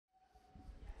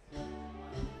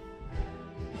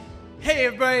Hey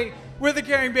everybody, we're the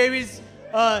Caring Babies.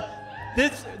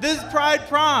 This is Pride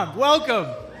Prom. Welcome.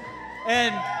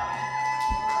 And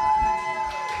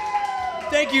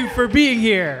thank you for being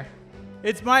here.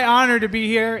 It's my honor to be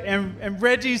here, and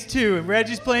Reggie's too. And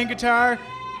Reggie's playing guitar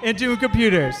and doing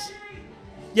computers.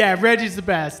 Yeah, Reggie's the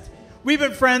best. We've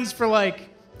been friends for like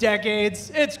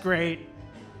decades. It's great.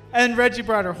 And Reggie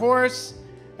brought her horse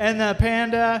and the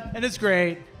panda, and it's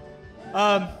great.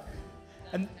 Oh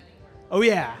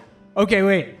yeah. Okay,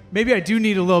 wait. Maybe I do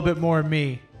need a little bit more of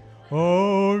me.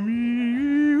 Oh,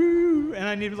 me. And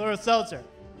I need Laura Seltzer.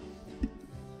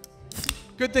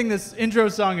 Good thing this intro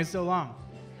song is so long.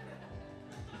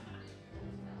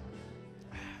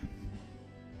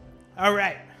 All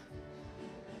right.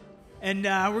 And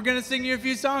we're going to sing you a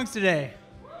few songs today.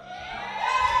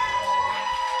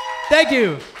 Thank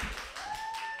you.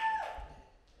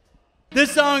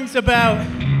 This song's about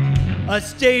a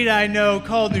state I know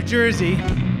called New Jersey.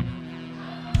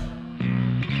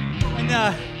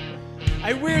 And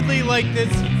I weirdly like this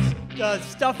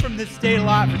stuff from this state a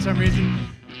lot for some reason.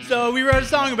 So we wrote a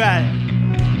song about it.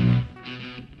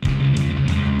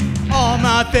 All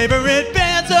my favorite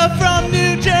bands are from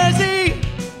New Jersey.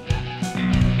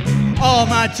 All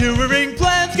my touring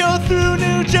plans go through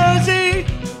New Jersey.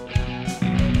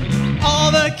 All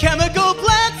the chemical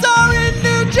plants are in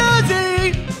New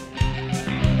Jersey.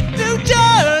 New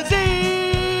Jersey,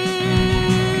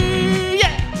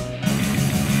 yeah.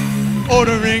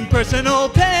 Ordering personal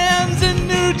pans in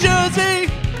New Jersey.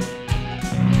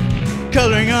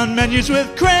 Coloring on menus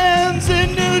with crayons in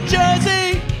New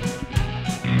Jersey.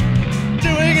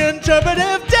 Doing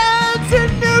interpretive dance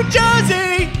in New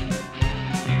Jersey.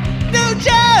 New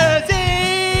Jersey.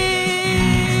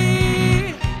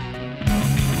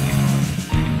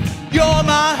 You're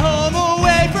my home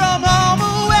away from home,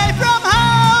 away from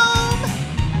home.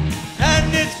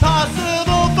 And it's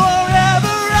possible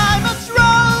forever I must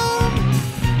roam.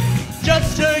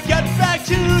 Just to get back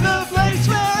to the place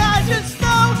where I just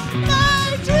know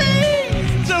my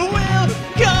dreams will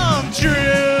come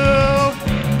true.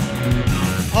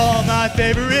 All my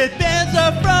favorite bands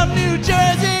are from New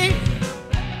Jersey.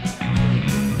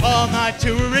 All my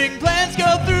touring plans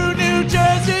go through New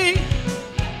Jersey.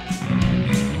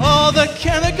 All the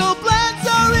chemical plants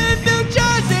are in New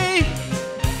Jersey.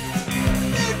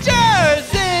 New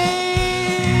Jersey.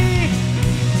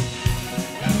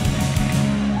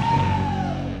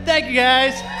 Thank you,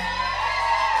 guys.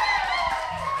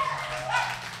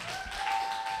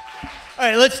 All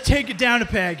right, let's take it down a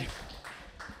peg.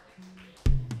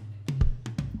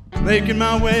 Making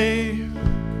my way,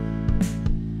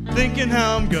 thinking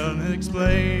how I'm gonna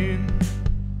explain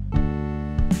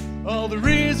all the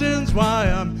reasons why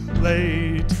I'm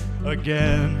late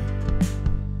again.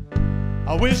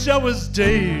 I wish I was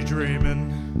daydreaming.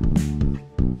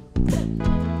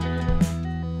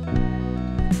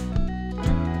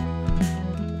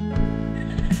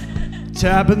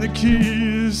 Tapping the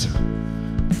keys,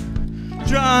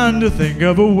 trying to think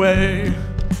of a way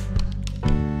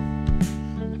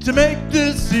to make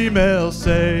this email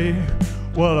say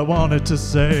what I wanted to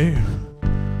say.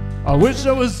 I wish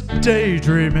I was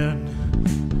daydreaming.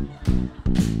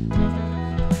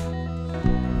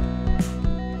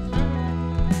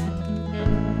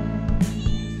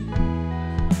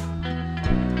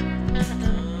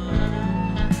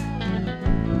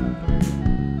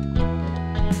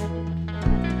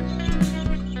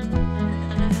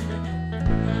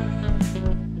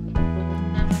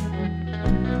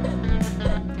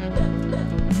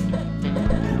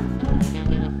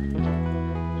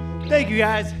 Thank you,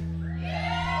 guys.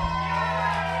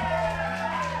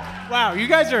 Wow, you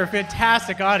guys are a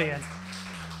fantastic audience.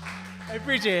 I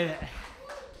appreciate it.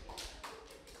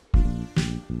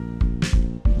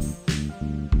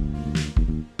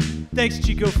 Thanks,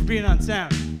 Chico, for being on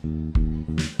sound.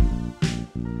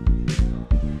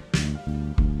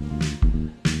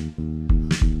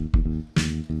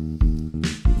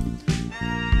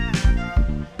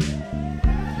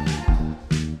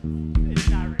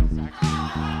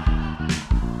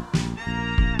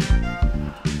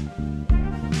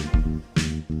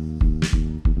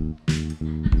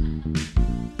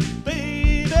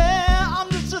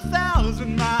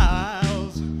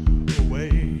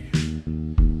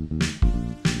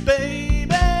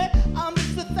 Baby,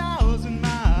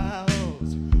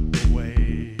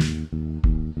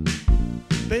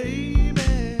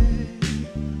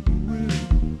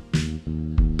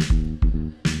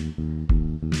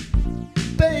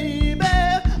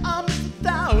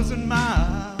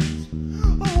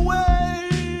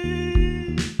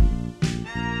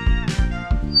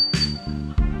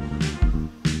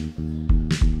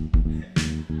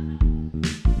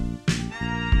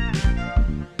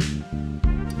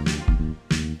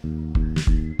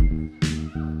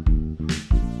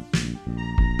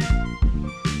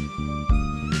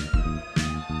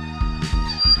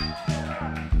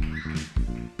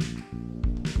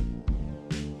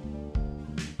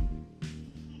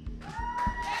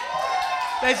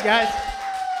 Thanks, guys.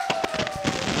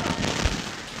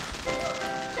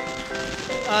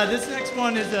 This next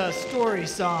one is a story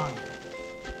song.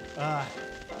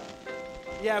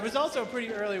 Yeah, it was also a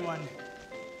pretty early one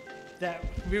that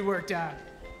we worked on.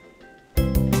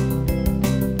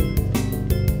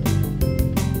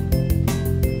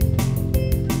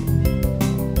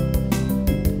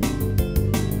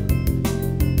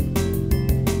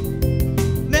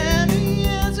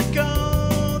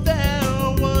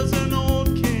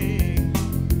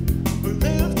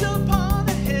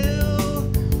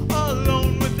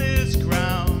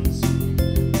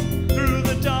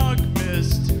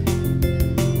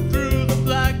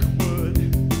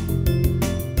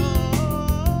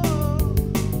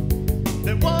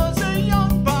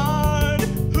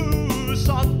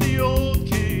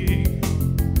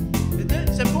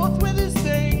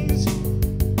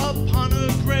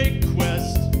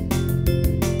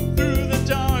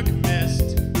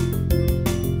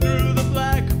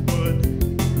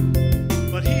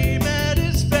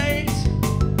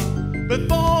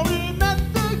 Before he met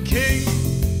the king,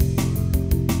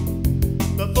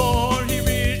 before he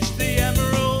reached the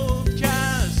Emerald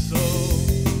Castle,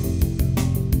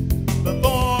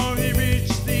 before he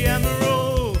reached the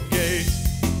Emerald Gate.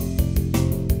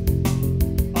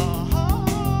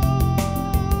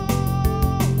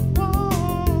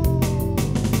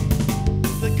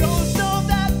 The ghost of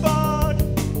that bard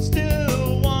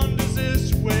still wanders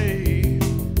this way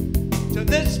to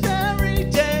this very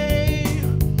day,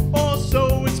 or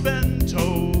so it's been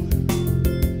told.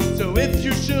 So if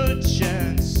you should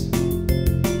chance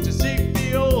to seek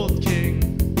the old king,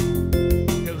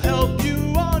 he'll help you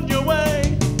on your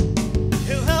way.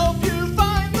 He'll help you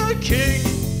find the king.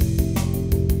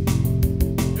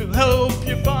 He'll help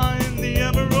you find the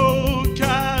Emerald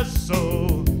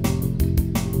Castle.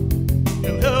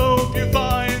 He'll help you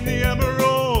find the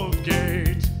Emerald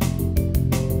Gate.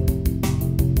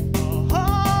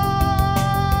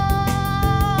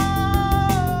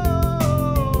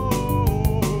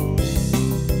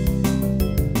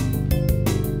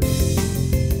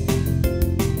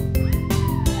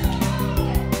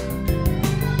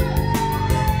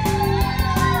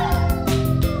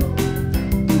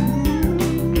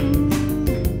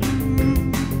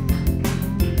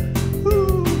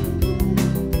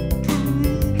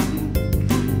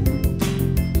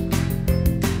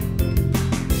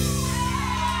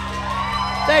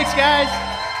 Thanks, guys.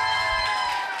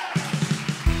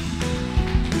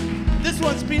 This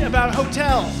one's been about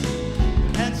hotels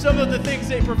and some of the things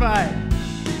they provide.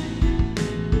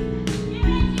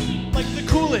 Like the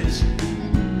Coolidge.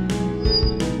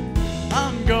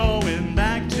 I'm going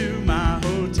back to my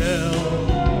hotel.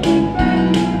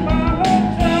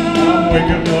 I'm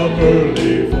waking up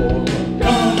early for a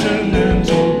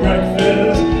continental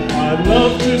breakfast. I'd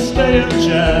love to stay and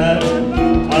chat.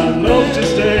 I'd love to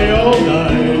stay all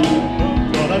night,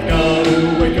 but I've got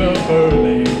to wake up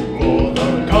early for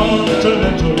the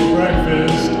continental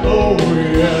breakfast. Oh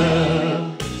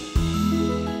yeah.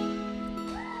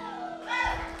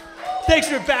 Thanks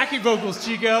for backing vocals,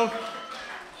 Chico.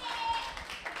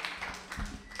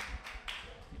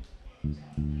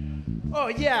 Oh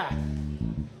yeah.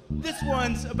 This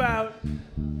one's about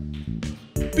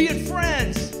being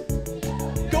friends,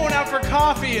 going out for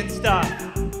coffee and stuff.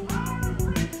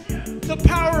 The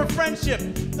power of friendship,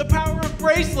 the power of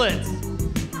bracelets,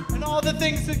 and all the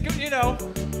things that, you know,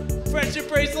 friendship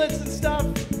bracelets and stuff.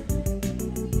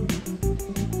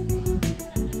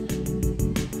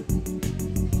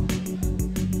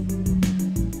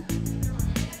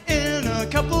 In a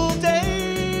couple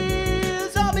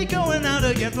days, I'll be going out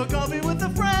again for coffee with a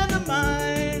friend of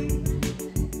mine.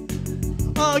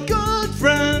 A good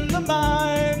friend of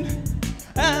mine.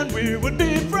 And we would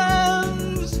be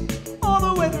friends all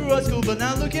the way through high school, but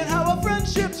now look at how our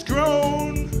friendship's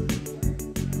grown.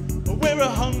 We're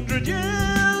 100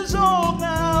 years old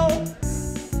now.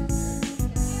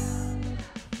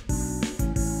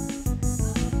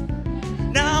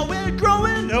 Now we're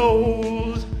growing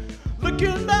old,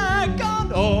 looking back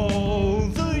on all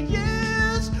the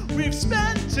years we've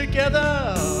spent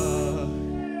together.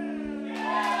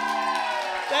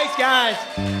 Thanks, guys.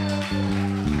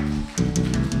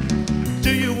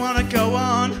 Do you want to go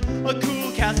on a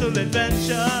cool castle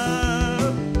adventure?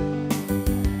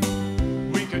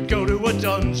 We could go to a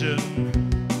dungeon,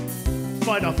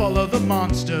 fight off all of the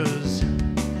monsters,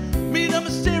 meet a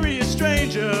mysterious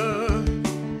stranger,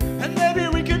 and maybe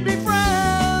we could be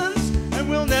friends, and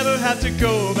we'll never have to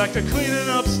go back to cleaning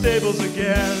up stables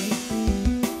again.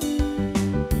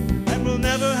 And we'll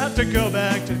never have to go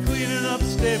back to cleaning up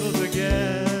stables again.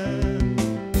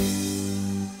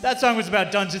 That song was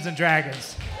about Dungeons and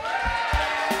Dragons.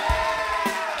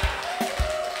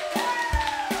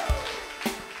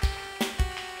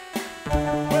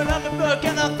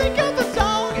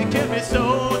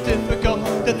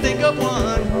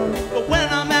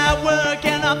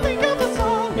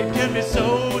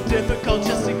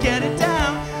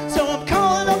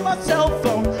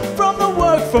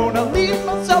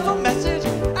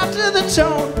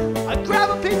 tone. I grab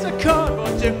a piece of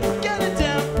cardboard to get it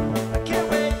down. I can't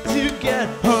wait to get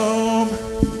home.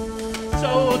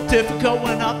 So difficult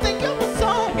when I think of a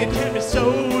song. It can be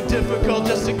so difficult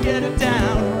just to get it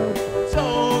down.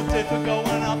 So difficult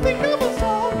when I think of a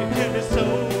song. It can be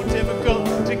so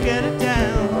difficult to get it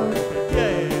down.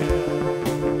 Yeah.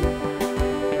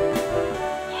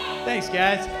 Thanks,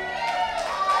 guys.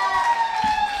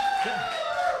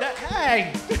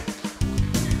 Hey!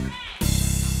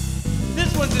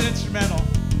 This one's an instrumental.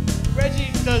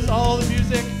 Reggie does all the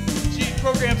music. She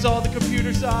programs all the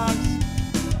computer songs.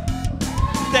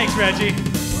 Thanks, Reggie.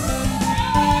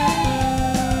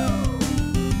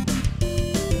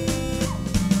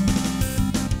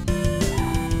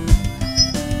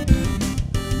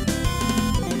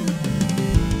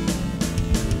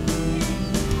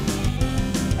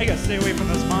 I gotta stay away from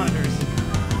those monitors.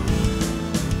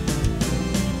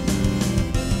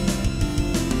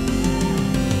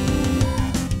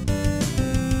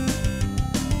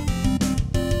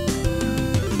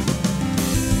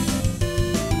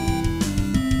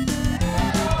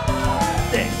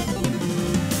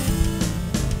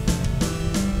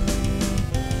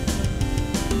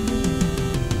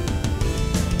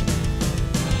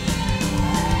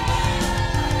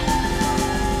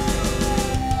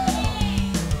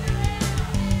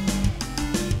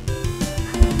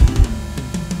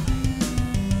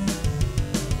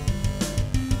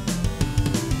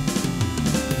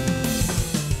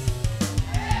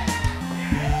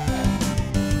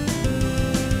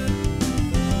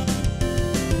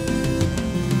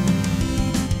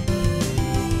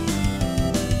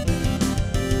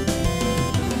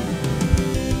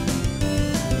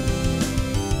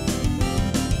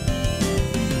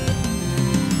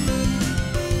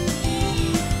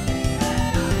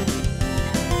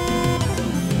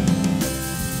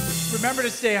 Remember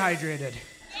to stay hydrated.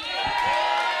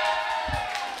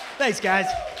 Thanks, guys.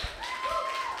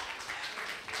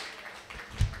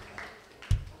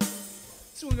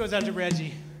 This one goes out to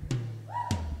Reggie.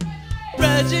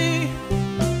 Reggie,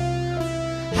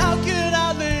 how could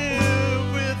I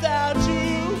live without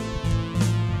you?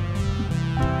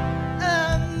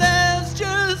 And there's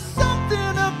just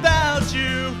something about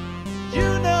you.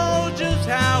 You know just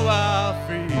how I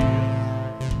feel.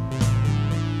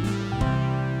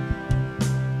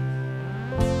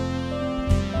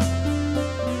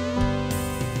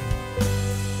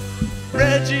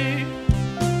 Reggie,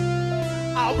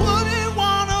 I wouldn't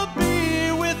want to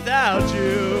be without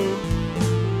you.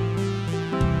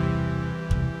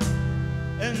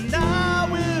 And I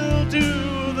will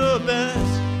do the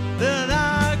best that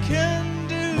I can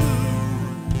do.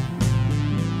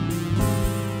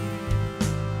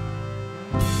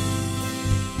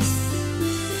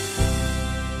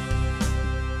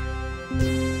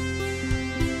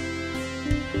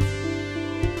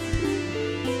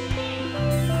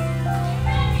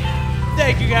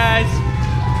 Thank you, guys.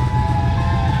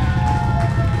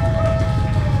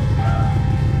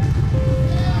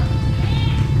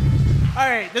 All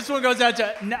right, this one goes out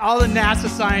to all the NASA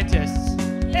scientists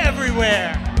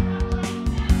everywhere.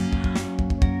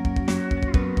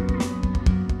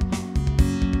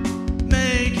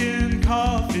 Making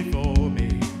coffee for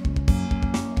me,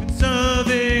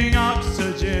 conserving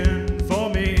oxygen for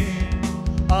me.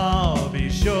 I'll be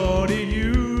sure to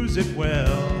use it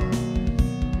well.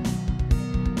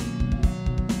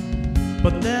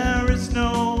 But there is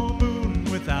no moon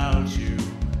without you.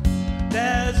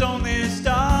 There's only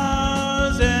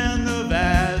stars and the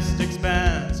vast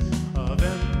expanse of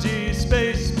empty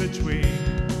space between.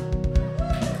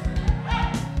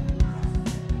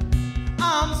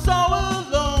 I'm so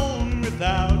alone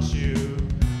without you.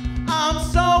 I'm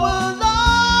so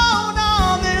alone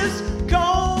on this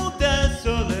cold,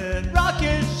 desolate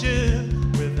rocket ship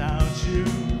without you.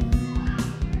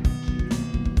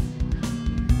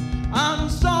 I'm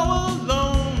so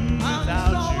alone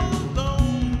without you.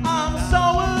 I'm so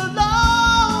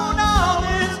alone on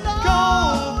this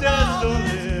cold,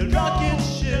 desolate rocket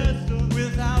ship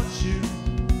without you.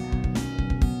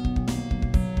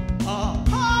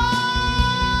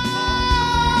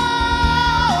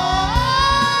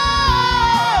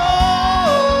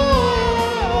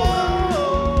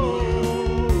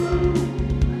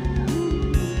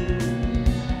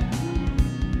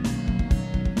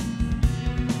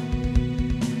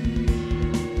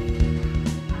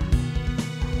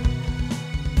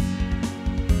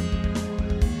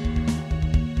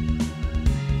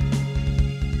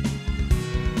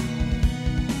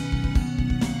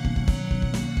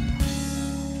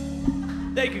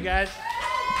 Thank you, guys.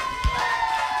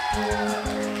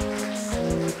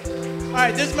 All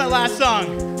right, this is my last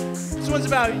song. This one's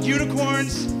about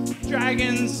unicorns,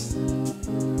 dragons,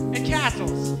 and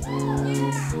castles.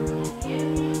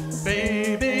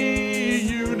 Baby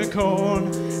unicorn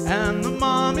and the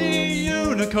mommy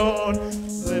unicorn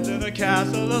lived in a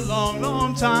castle a long,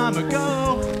 long time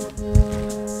ago.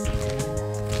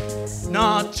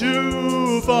 Not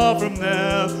too far from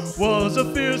there was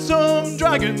a fearsome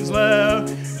dragon's lair,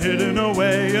 hidden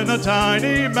away in a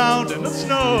tiny mountain of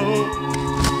snow.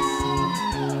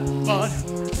 But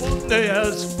one day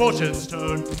as fortunes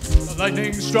turned, the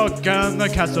lightning struck and the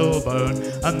castle burned,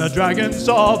 and the dragon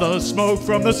saw the smoke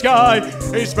from the sky.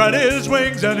 He spread his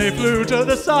wings and he flew to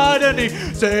the side, and he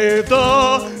saved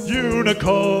the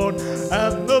unicorn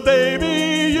and the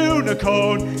baby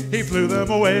unicorn. He flew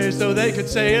them away so they could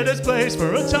stay at his place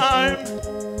for a time.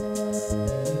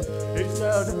 He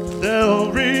said,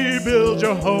 they'll rebuild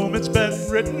your home. It's been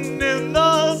written in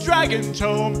the dragon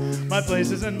tome. My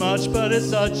place isn't much, but as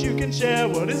such you can share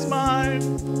what is mine.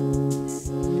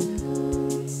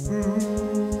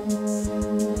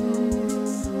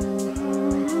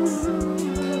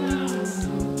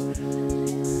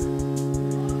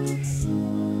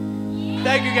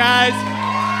 Thank you, guys.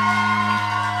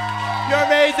 You're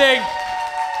amazing.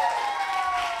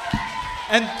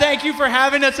 And thank you for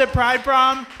having us at Pride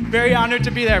Prom. Very honored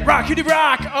to be there. Rockety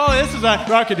rock! Oh, this is a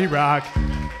rockety rock.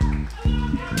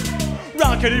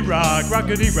 Rockety rock,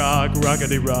 rockety rock,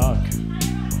 rockety rock.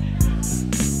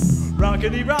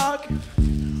 Rockety rock,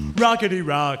 rockety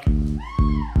rock.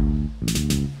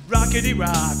 Rockety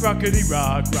rock, rockety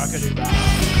rock, rockety rock.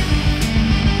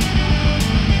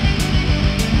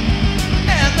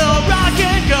 And the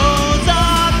rocket goes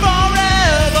on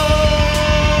forever.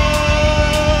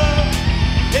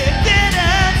 It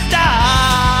didn't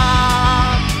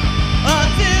stop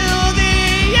until the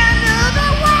end of the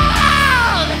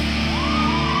world.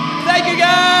 Thank you,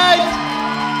 guys.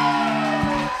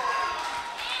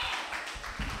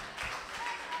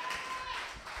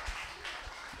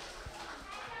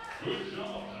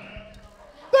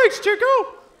 Thanks,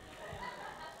 Chico.